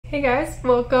Hey guys,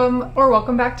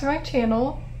 welcome back to my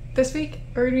channel. This week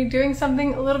we're gonna be doing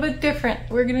something a little bit different.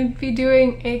 We're gonna be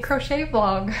doing a crochet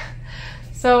vlog.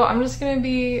 So I'm just gonna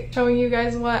be showing you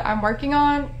guys what I'm working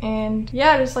on and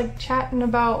yeah, just like chatting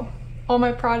about all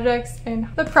my projects and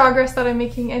the progress that I'm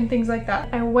making and things like that.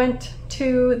 I went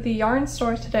to the yarn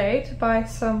store today to buy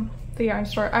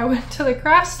I went to the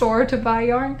craft store to buy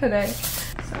yarn today.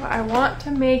 So I want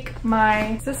to make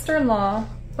my sister-in-law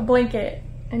a blanket.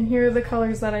 And here are the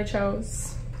colors that I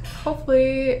chose.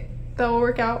 Hopefully that will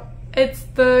work out.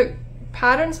 The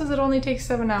pattern says it only takes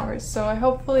 7 hours, so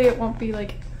hopefully it won't be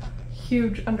like a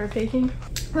huge undertaking.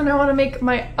 And I want to make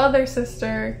my other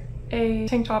sister a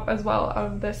tank top as well out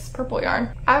of this purple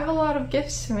yarn. I have a lot of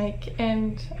gifts to make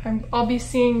and I'll be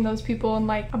seeing those people in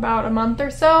like about a month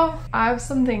or so. I have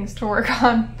some things to work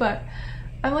on, but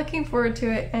I'm looking forward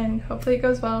to it and hopefully it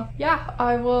goes well. Yeah,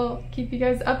 I will keep you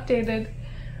guys updated.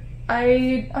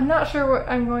 I'm not sure what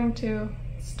I'm going to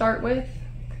start with.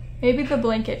 Maybe the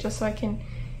blanket, just so I can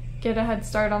get a head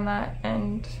start on that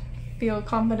and feel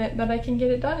confident that I can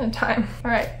get it done in time.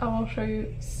 All right, I will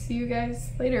see you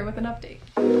guys later with an update.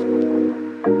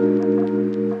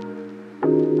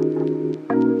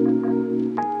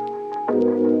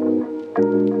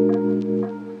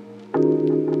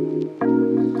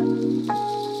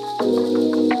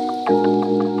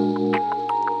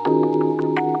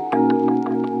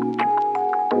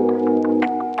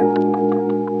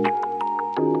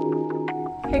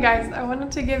 Hey guys, I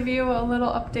wanted to give you a little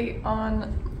update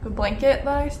on the blanket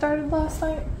that I started last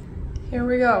night. Here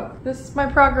we go. This is my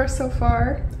progress so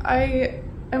far. I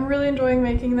am really enjoying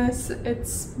making this.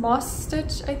 It's moss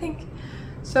stitch, I think.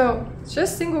 So it's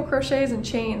just single crochets and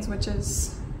chains, which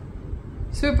is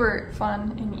super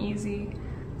fun and easy.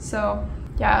 So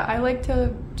yeah, I like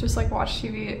to just like watch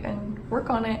TV and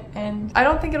work on it, and I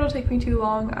don't think it'll take me too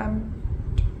long. I'm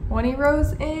 20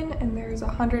 rows in and there's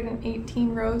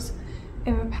 118 rows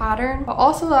in the pattern. But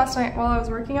also last night while I was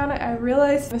working on it, I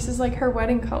realized this is like her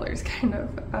wedding colors, kind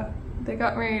of. They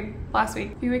got married last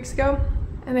week, a few weeks ago,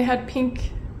 and they had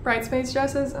pink bridesmaids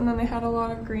dresses and then they had a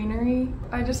lot of greenery.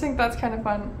 I just think that's kind of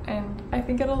fun and I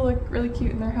think it'll look really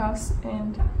cute in their house,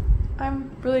 and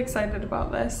I'm really excited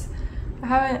about this. I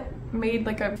haven't made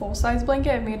like a full-size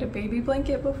blanket. I made a baby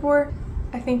blanket before.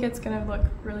 I think it's gonna look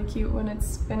really cute when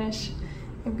it's finished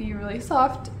and be really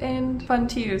soft and fun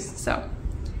to use. So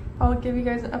I'll give you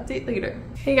guys an update later.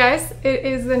 Hey guys, it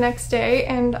is the next day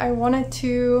and I wanted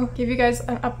to give you guys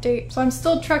an update. So I'm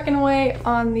still trekking away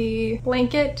on the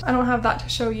blanket. I don't have that to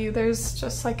show you. There's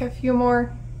just like a few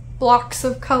more blocks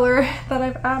of color that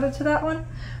I've added to that one.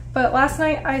 But last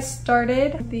night I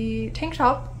started the tank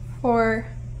top for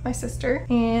my sister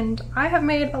and I have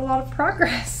made a lot of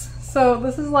progress. So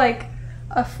this is like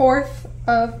a fourth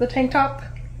of the tank top,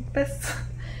 like this.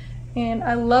 And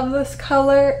I love this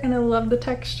color and I love the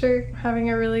texture. I'm having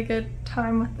a really good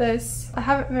time with this. I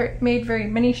haven't made very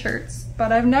many shirts,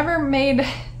 but I've never made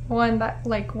one that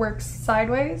like works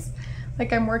sideways.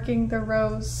 Like I'm working the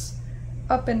rows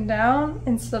up and down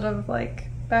instead of like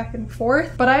back and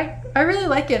forth. But I really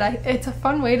like it. It's a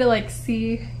fun way to like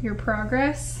see your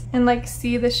progress and like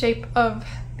see the shape of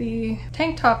the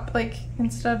tank top, like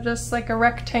instead of just like a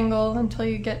rectangle until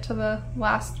you get to the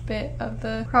last bit of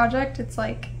the project. It's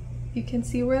like you can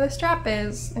see where the strap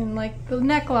is and like the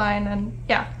neckline, and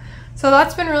yeah. So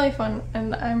that's been really fun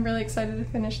and I'm really excited to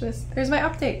finish this. There's my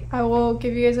update. I will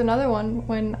give you guys another one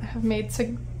when I have made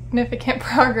significant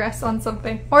progress on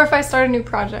something, or if I start a new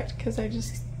project, because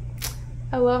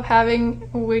I love having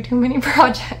way too many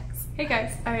projects. Hey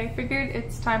guys, I figured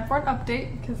it's time for an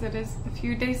update because it is a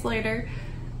few days later.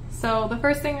 So the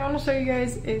first thing I want to show you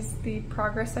guys is the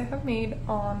progress I have made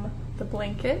on the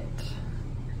blanket.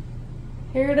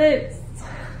 Here it is.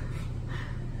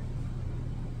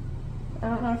 I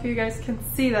don't know if you guys can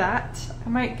see that. I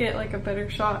might get like a better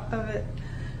shot of it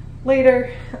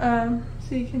later so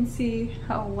you can see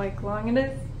how like long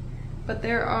it is. But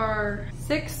there are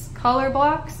 6 color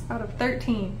blocks out of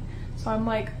 13. So I'm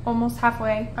like almost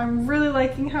halfway. I'm really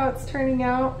liking how it's turning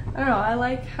out. I don't know, I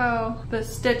like how the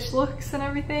stitch looks and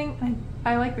everything.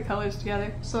 I like the colors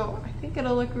together. So I think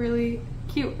it'll look really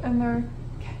cute in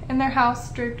their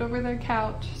house, draped over their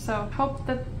couch. So hope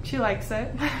that she likes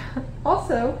it.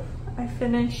 Also, I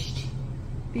finished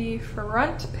the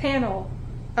front panel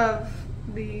of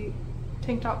the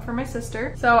tank top for my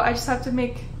sister. So I just have to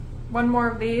make one more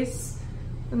of these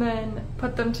and then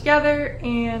put them together,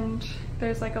 and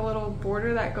there's like a little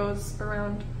border that goes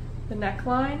around the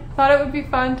neckline. Thought it would be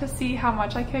fun to see how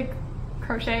much I could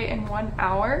crochet in 1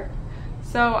 hour.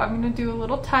 So I'm gonna do a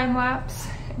little time lapse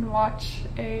and watch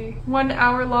a 1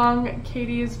 hour long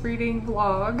Katie's reading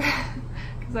vlog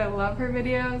because I love her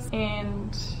videos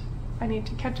and I need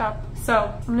to catch up.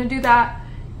 So I'm gonna do that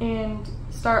and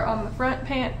start on the front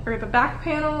or the back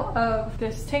panel of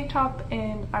this tank top,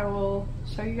 and I will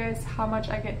show you guys how much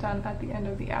I get done at the end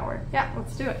of the hour. Yeah,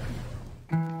 let's do it.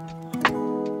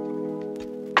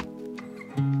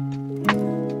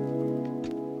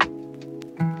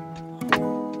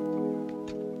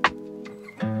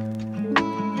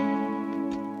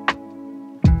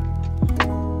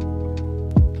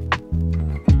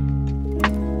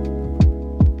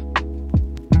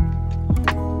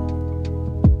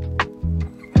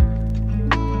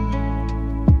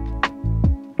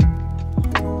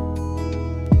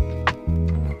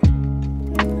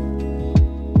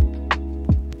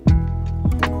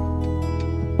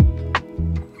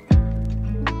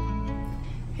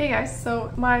 Hey guys,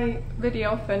 so my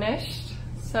video finished.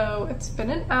 So it's been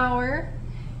an hour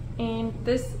and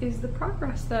this is the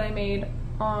progress that I made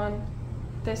on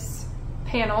this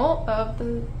panel of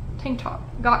the tank top.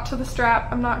 Got to the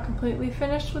strap. I'm not completely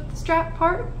finished with the strap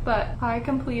part, but I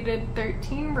completed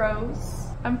 13 rows.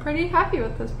 I'm pretty happy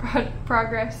with this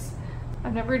progress.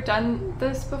 I've never done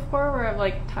this before where I've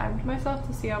like timed myself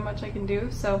to see how much I can do,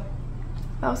 so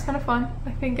that was kind of fun.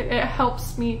 I think it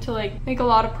helps me to like make a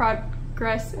lot of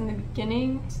progress in the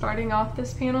beginning, starting off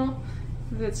this panel,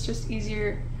 because it's just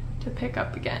easier to pick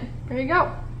up again. There you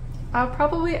go. I'll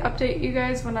probably update you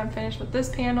guys when I'm finished with this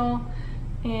panel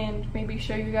and maybe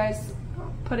show you guys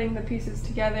putting the pieces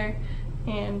together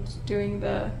and doing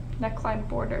the neckline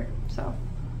border. So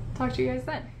talk to you guys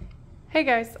then. Hey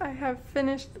guys, I have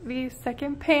finished the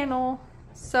second panel,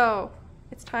 so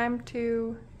it's time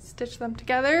to stitch them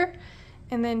together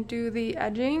and then do the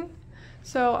edging.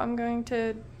 So I'm going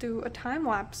to do a time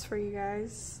lapse for you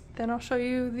guys, then I'll show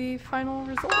you the final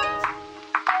result.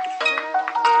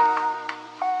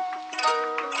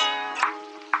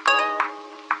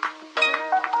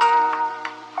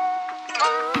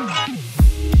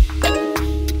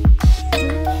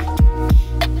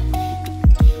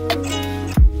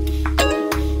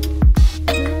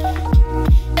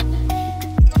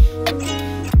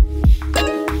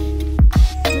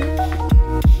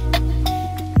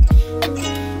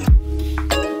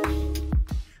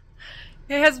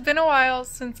 It has been a while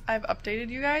since I've updated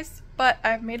you guys, but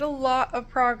I've made a lot of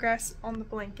progress on the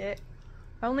blanket.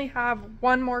 I only have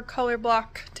one more color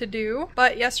block to do,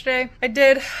 but yesterday I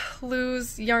did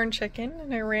lose yarn chicken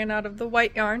and I ran out of the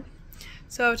white yarn.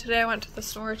 So today I went to the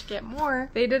store to get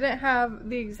more. They didn't have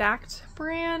the exact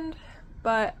brand,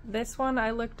 but this one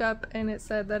I looked up and it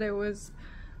said that it was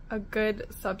a good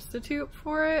substitute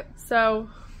for it. So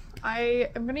I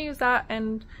am gonna use that,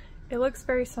 and it looks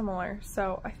very similar,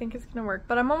 so I think it's gonna work.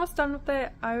 But I'm almost done with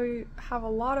it. I have a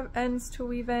lot of ends to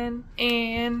weave in.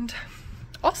 And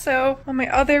also on my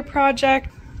other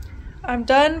project, I'm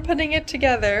done putting it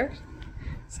together.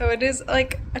 So it is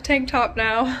like a tank top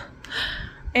now.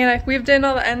 And I weaved in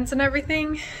all the ends and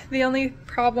everything. The only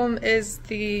problem is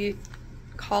the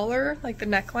collar, like the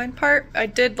neckline part. I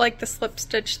did like the slip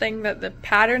stitch thing that the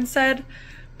pattern said,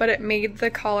 but it made the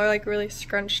collar like really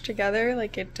scrunched together.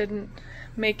 Like it didn't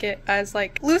make it as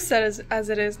like loose as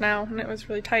it is now, and it was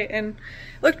really tight and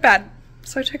looked bad,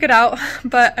 so I took it out.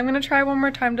 But I'm gonna try one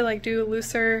more time to like do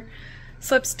looser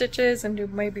slip stitches and do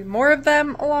maybe more of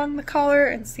them along the collar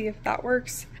and see if that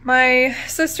works. My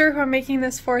sister, who I'm making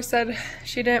this for, said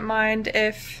she didn't mind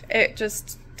if it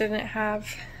just didn't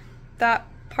have that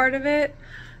part of it.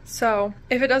 So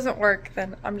if it doesn't work,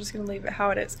 then I'm just gonna leave it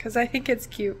how it is because I think it's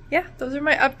cute. Yeah, those are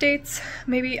my updates.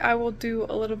 Maybe I will do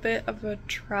a little bit of a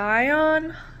try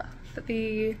on of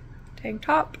the tank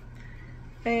top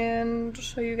and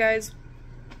show you guys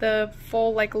the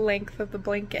full like length of the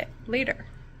blanket later.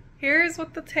 Here's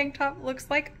what the tank top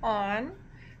looks like on.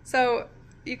 So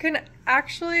you can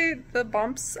actually, the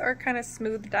bumps are kind of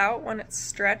smoothed out when it's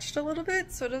stretched a little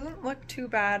bit, so it doesn't look too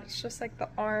bad. It's just like the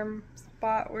arm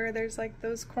spot where there's like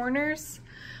those corners,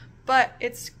 but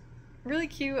it's really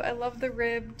cute. I love the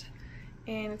ribbed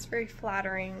and it's very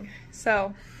flattering,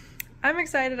 so I'm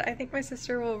excited. I think my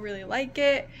sister will really like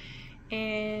it,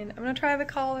 and I'm gonna try the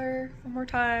collar one more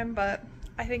time, but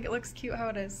I think it looks cute how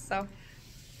it is. So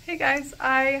hey guys,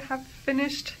 I have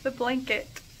finished the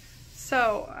blanket.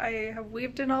 So I have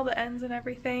weaved in all the ends and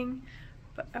everything,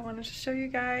 but I wanted to show you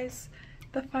guys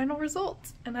the final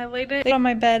result, and I laid it on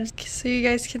my bed so you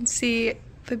guys can see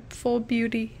the full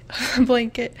beauty of the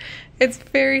blanket. It's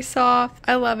very soft.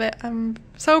 I love it. I'm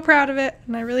so proud of it,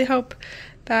 and I really hope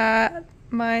that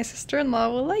my sister-in-law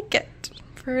will like it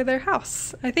for their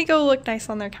house. I think it will look nice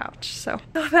on their couch. So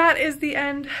that is the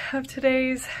end of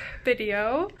today's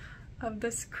video of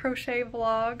this crochet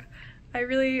vlog. I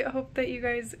really hope that you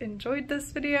guys enjoyed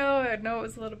this video. I know it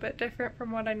was a little bit different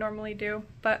from what I normally do,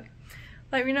 but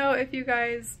let me know if you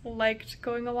guys liked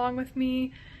going along with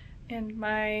me and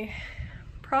my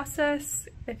process.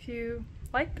 If you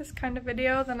like this kind of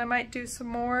video, then I might do some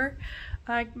more.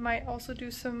 I might also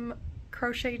do some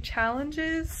crochet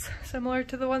challenges similar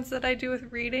to the ones that I do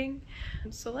with reading.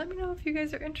 So let me know if you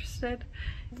guys are interested.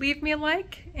 Leave me a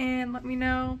like and let me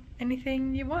know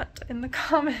anything you want in the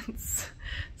comments.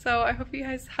 So I hope you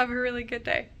guys have a really good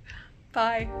day.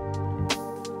 Bye.